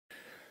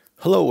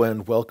Hello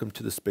and welcome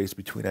to the Space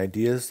Between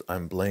Ideas.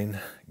 I'm Blaine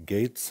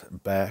Gates,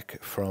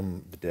 back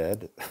from the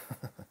dead.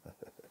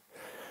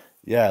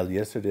 Yeah,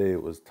 yesterday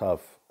it was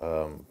tough,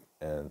 and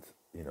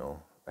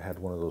I had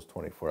one of those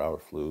 24-hour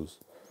flus,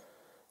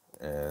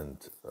 and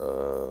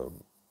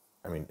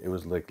I mean, it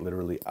was like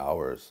literally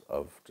hours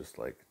of just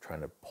like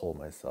trying to pull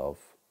myself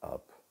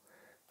up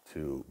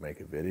to make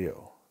a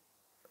video.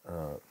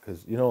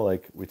 Because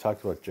like we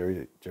talked about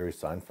Jerry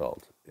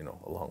Seinfeld,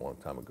 a long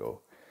time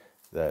ago,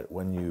 that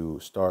when you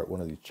start one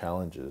of these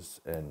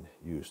challenges and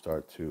you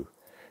start to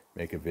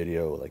make a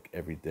video like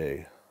every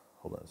day,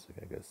 hold on a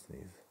second, I gotta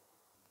sneeze.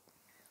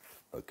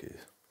 Okay,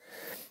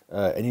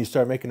 and you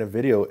start making a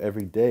video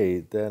every day,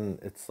 then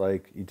it's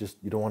like you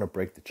don't want to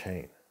break the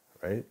chain,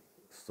 right?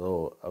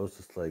 So I was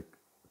just like,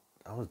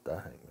 I was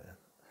dying,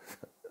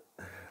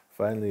 man.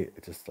 Finally, I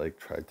just like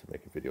tried to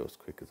make a video as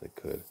quick as I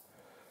could.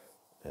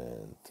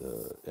 And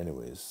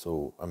anyways,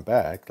 so I'm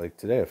back. Like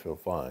today, I feel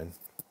fine.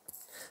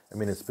 I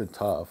mean, it's been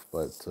tough,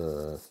 but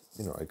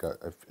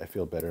I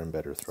feel better and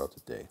better throughout the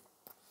day.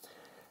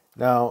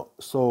 Now,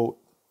 so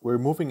we're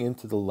moving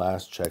into the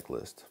last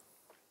checklist.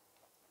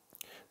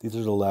 These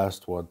are the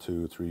last 1,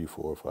 2, 3,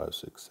 4, 5,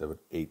 6, 7,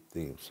 8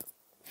 themes.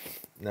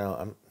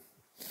 Now,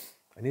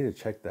 I need to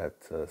check that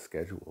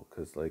schedule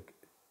because like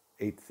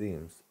 8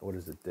 themes. What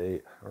is it? Day?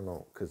 I don't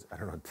know because I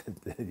don't know.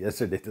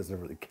 Yesterday doesn't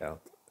really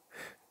count.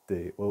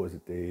 What was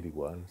it? Day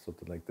 81,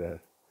 something like that.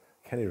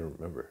 I can't even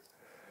remember.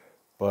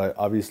 But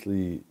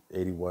obviously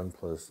 81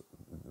 plus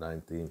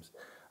 9 themes.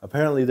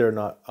 Apparently there are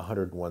not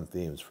 101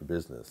 themes for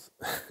business.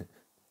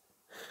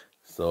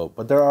 So,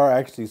 but there are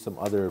actually some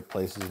other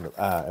places in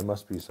the, it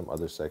must be some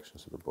other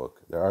sections of the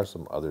book. There are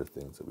some other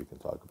things that we can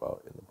talk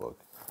about in the book.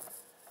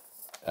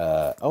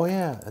 Oh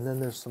yeah, and then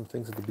there's some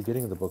things at the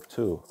beginning of the book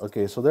too.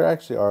 Okay, so there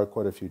actually are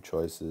quite a few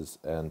choices,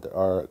 and there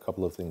are a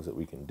couple of things that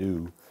we can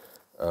do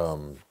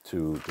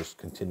to just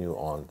continue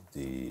on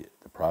the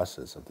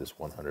process of this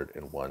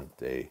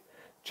 101-day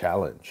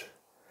challenge.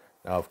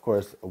 Now, of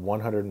course, a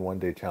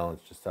 101-day challenge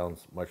just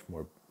sounds much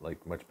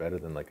better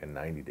than like a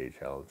 90-day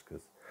challenge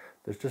because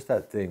there's just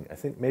that thing. I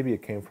think maybe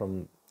it came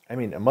from, I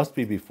mean, it must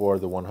be before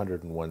the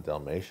 101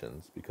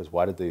 Dalmatians, because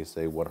why did they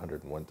say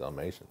 101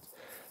 Dalmatians?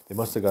 They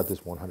must have got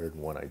this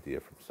 101 idea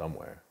from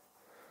somewhere.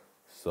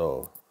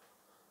 So,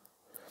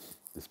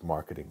 this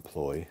marketing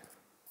ploy.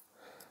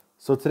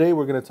 So today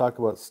we're going to talk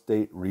about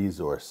state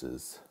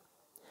resources.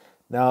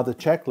 Now, the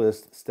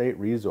checklist, state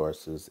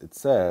resources, it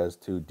says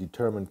to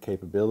determine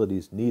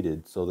capabilities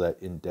needed so that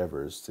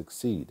endeavors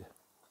succeed.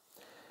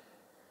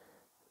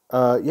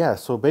 Yeah,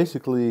 so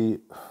basically,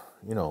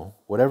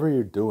 whatever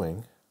you're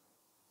doing.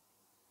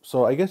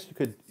 So I guess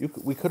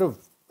we could have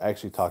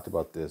actually talked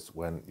about this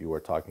when you were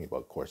talking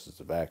about courses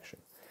of action,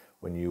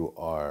 when you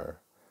are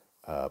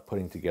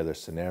putting together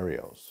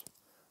scenarios,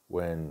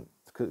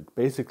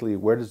 basically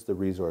where do the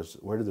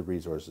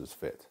resources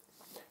fit?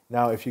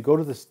 Now, if you go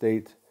to the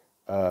state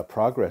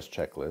progress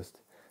checklist,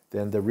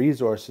 then the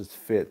resources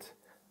fit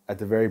at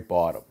the very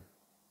bottom.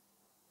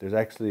 There's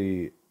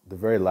actually the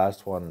very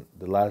last one,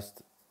 the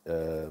last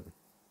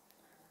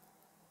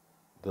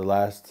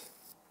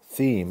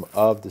theme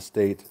of the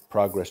state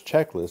progress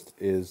checklist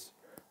is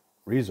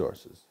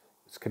resources.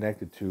 It's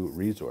connected to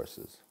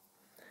resources.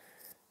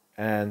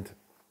 And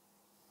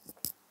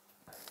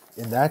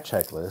in that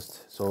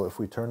checklist, so if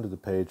we turn to the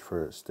page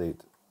for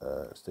state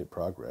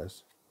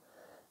progress,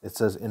 it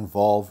says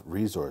involve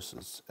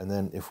resources. And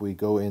then if we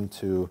go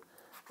into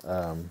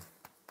the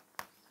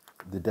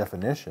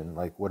definition,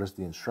 like what is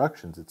the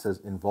instructions, it says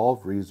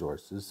involve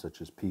resources such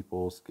as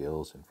people,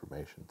 skills,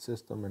 information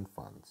system, and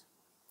funds.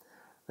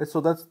 Right, so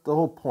that's the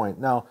whole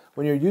point. Now,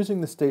 when you're using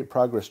the state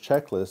progress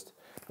checklist,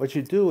 what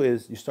you do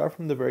is you start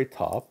from the very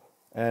top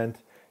and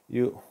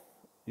you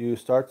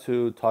start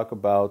to talk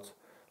about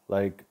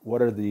like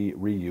what are the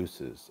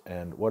reuses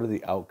and what are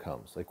the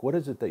outcomes? Like what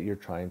is it that you're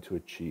trying to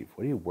achieve?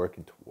 What are you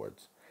working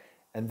towards?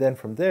 And then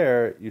from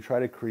there, you try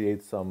to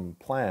create some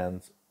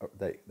plans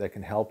that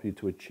can help you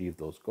to achieve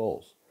those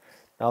goals.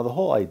 Now, the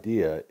whole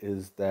idea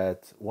is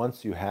that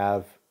once you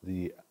have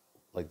the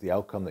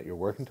outcome that you're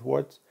working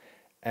towards,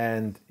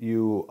 and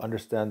you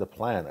understand the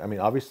plan. I mean,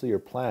 obviously, your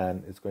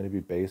plan is going to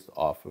be based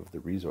off of the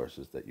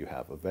resources that you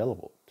have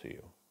available to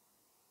you.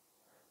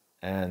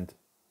 And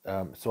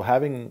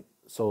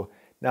so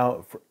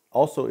now,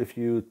 also, if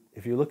you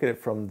look at it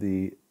from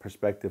the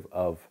perspective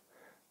of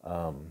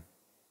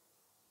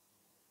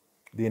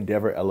the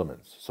endeavor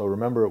elements. So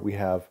remember, we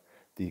have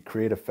the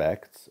create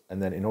effects,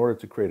 and then in order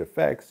to create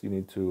effects, you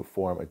need to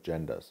form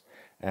agendas.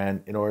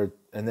 And in order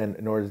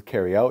to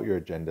carry out your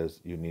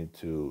agendas, you need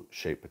to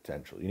shape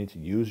potential. You need to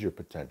use your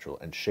potential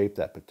and shape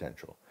that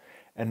potential.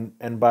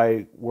 And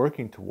by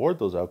working toward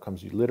those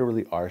outcomes, you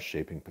literally are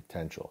shaping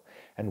potential.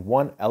 And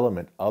one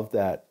element of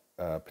that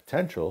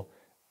potential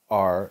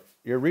are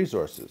your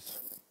resources.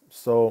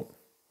 So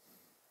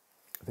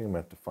I think I'm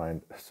going to have to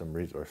find some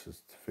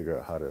resources to figure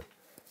out how to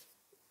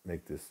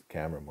make this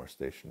camera more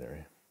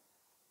stationary.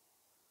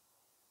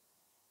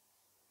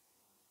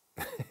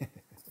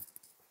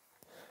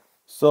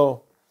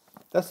 So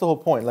that's the whole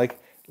point. Like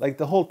like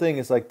the whole thing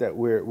is like that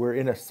we're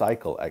in a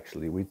cycle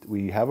actually.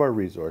 We have our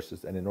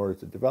resources, and in order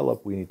to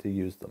develop we need to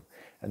use them,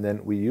 and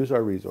then we use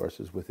our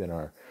resources within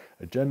our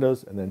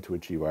agendas and then to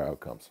achieve our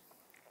outcomes.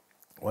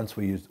 Once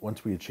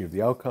we achieve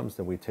the outcomes,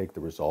 then we take the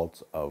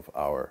results of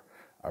our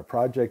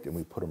project and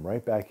we put them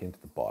right back into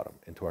the bottom,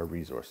 into our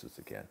resources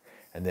again,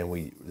 and then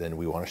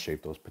we want to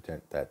shape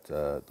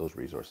those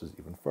resources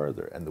even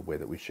further, and the way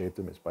that we shape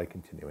them is by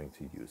continuing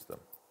to use them.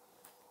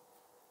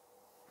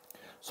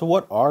 So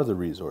what are the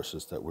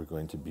resources that we're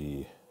going to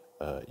be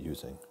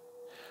using?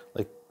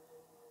 Like,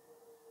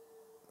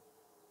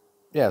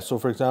 yeah, so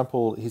for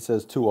example, he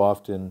says too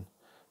often,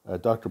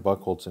 Dr.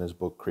 Buchholz in his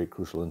book, Create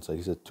Crucial Insight,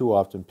 he says too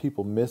often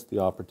people miss the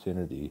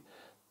opportunity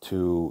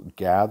to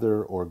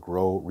gather or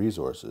grow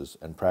resources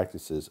and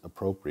practices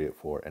appropriate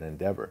for an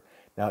endeavor.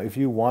 Now, if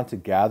you want to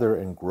gather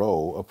and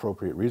grow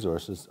appropriate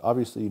resources,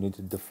 obviously you need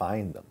to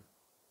define them.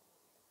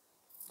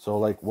 So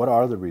like, what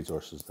are the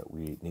resources that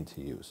we need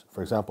to use?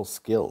 For example,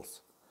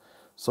 skills.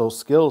 So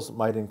skills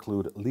might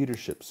include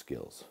leadership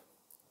skills.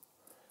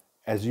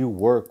 As you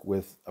work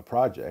with a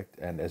project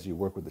and as you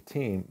work with a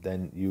team,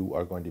 then you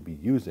are going to be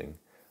using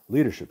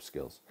leadership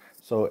skills.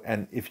 So,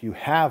 and if you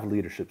have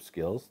leadership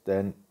skills,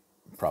 then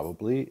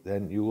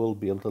you will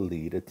be able to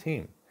lead a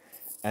team.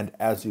 And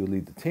as you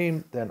lead the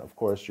team, then of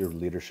course your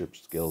leadership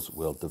skills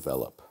will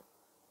develop.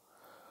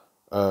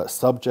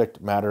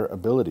 Subject matter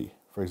ability,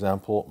 for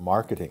example,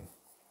 marketing.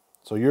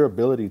 So your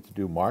ability to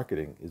do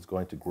marketing is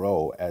going to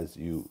grow as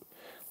you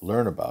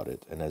learn about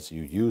it and as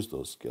you use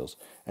those skills.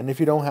 And if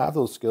you don't have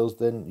those skills,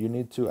 then you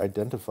need to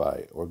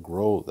identify or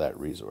grow that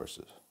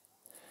resources.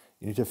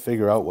 You need to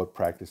figure out what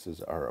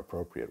practices are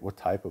appropriate. What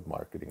type of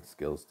marketing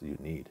skills do you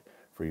need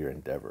for your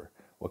endeavor?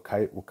 What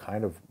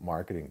kind of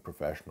marketing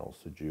professionals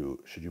should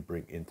you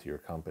bring into your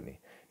company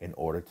in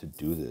order to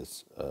do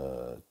this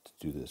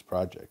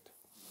project?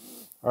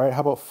 All right,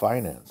 how about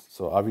finance?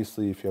 So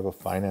obviously, if you have a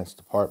finance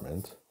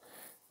department,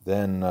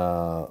 then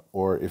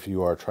or if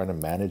you are trying to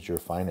manage your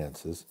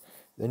finances,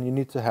 then you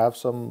need to have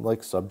some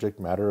like subject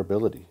matter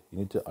ability. You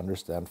need to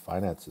understand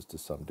finances to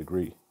some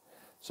degree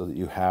so that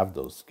you have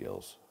those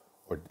skills,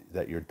 or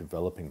that you're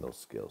developing those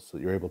skills, so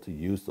that you're able to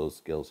use those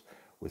skills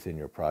within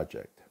your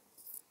project.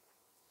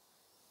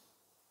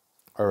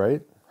 All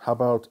right, how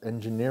about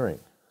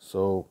engineering?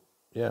 So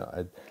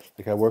yeah,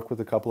 I work with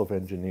a couple of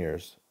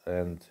engineers,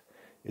 and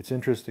it's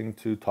interesting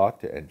to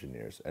talk to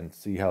engineers and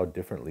see how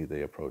differently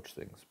they approach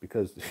things,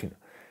 because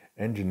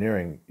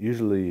engineering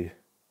usually,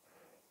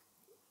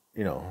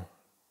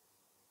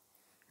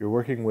 you're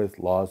working with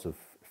laws of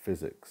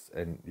physics,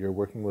 and you're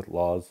working with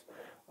laws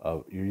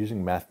of, you're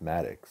using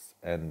mathematics,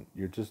 and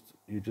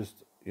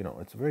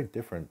it's very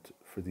different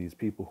for these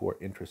people who are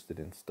interested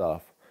in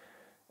stuff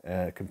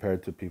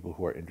compared to people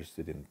who are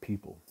interested in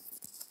people.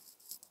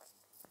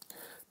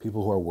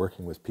 People who are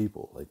working with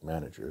people, like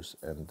managers,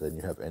 and then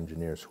you have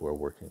engineers who are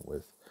working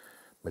with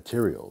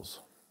materials.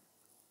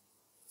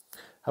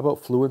 How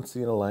about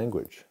fluency in a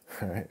language?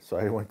 All right, so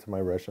I went to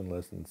my Russian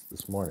lessons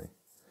this morning,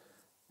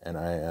 and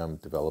I am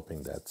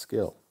developing that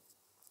skill.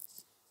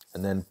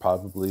 And then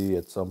probably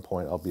at some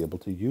point I'll be able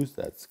to use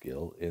that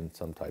skill in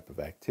some type of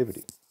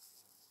activity.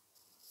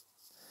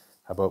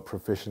 How about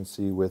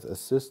proficiency with a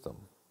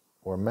system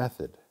or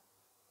method,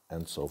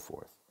 and so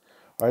forth?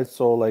 All right,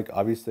 so like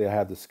obviously I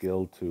have the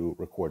skill to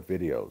record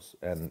videos,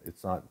 and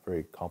it's not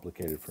very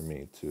complicated for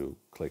me to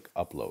click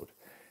upload.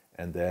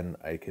 And then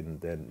I can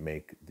then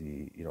make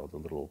the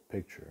little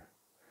picture,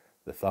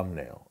 the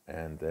thumbnail,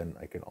 and then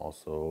I can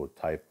also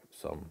type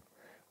some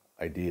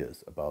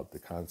ideas about the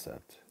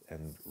concept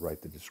and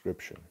write the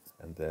description,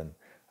 and then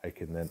I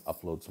can then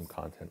upload some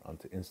content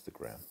onto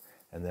Instagram,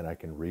 and then I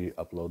can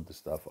re-upload the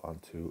stuff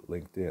onto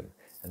LinkedIn,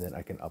 and then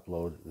I can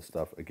upload the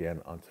stuff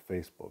again onto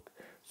Facebook.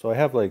 So I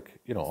have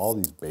all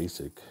these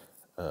basic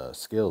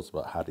skills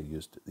about how to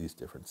use these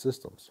different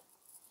systems.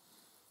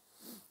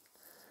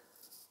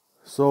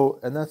 So,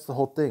 and that's the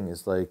whole thing,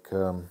 is like,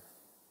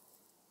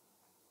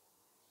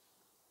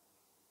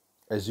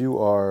 as you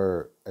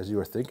are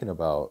thinking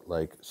about,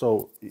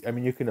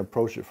 you can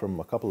approach it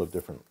from a couple of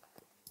different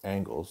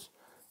angles.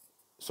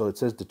 So it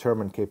says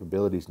determine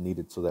capabilities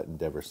needed so that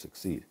endeavors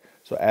succeed.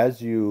 So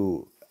as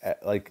you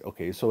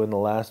so in the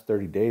last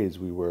 30 days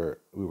we were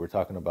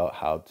talking about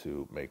how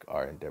to make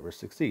our endeavors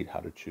succeed, how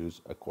to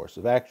choose a course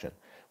of action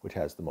which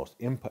has the most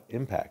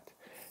impact.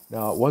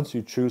 Now, once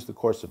you choose the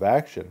course of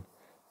action,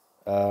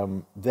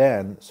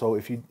 then so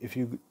if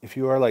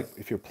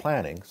you're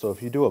planning, so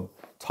if you do a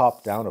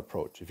top-down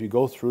approach, if you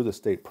go through the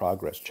state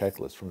progress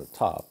checklist from the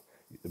top,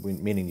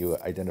 meaning you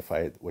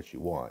identify what you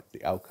want,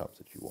 the outcomes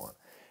that you want,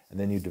 and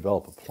then you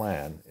develop a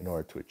plan in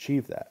order to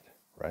achieve that,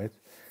 right?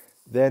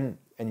 Then,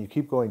 and you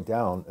keep going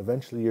down,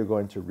 eventually you're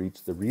going to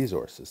reach the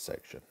resources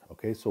section.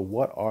 Okay, so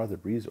what are the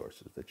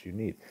resources that you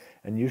need?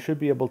 And you should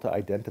be able to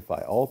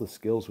identify all the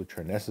skills which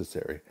are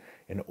necessary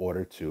in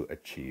order to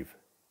achieve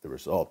the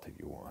result that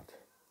you want.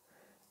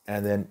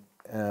 And then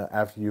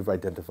after you've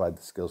identified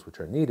the skills which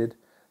are needed,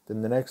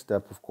 then the next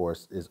step, of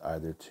course, is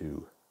either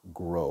to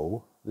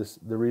grow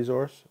the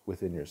resource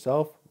within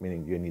yourself,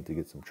 meaning you need to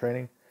get some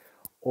training,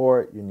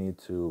 or you need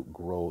to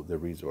grow the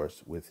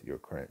resource with your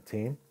current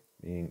team,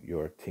 meaning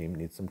your team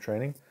needs some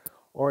training,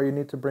 or you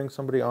need to bring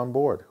somebody on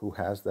board who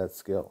has that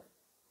skill.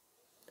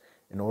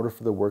 In order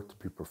for the work to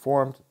be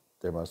performed,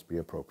 there must be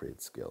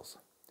appropriate skills.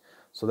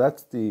 So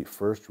that's the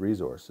first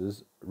resource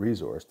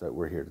that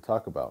we're here to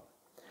talk about.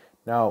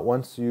 Now,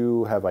 once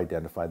you have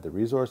identified the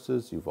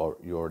resources, you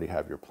already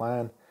have your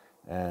plan,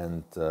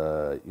 and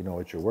you know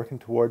what you're working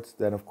towards,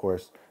 then of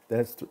course,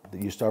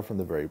 you start from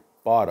the very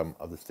bottom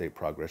of the state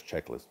progress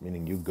checklist,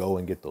 meaning you go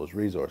and get those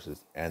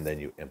resources and then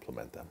you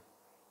implement them.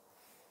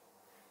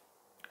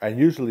 And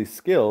usually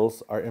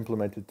skills are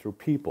implemented through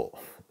people.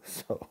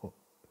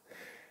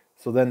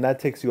 So then that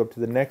takes you up to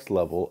the next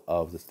level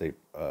of the state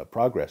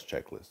progress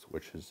checklist,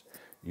 which is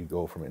you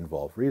go from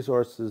involved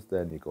resources,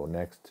 then you go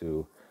next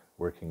to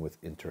working with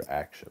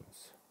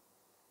interactions.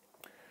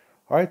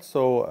 All right,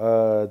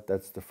 so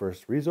that's the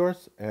first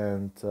resource,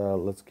 and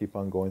let's keep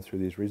on going through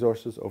these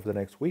resources over the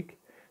next week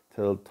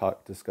to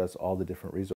discuss all the different resources.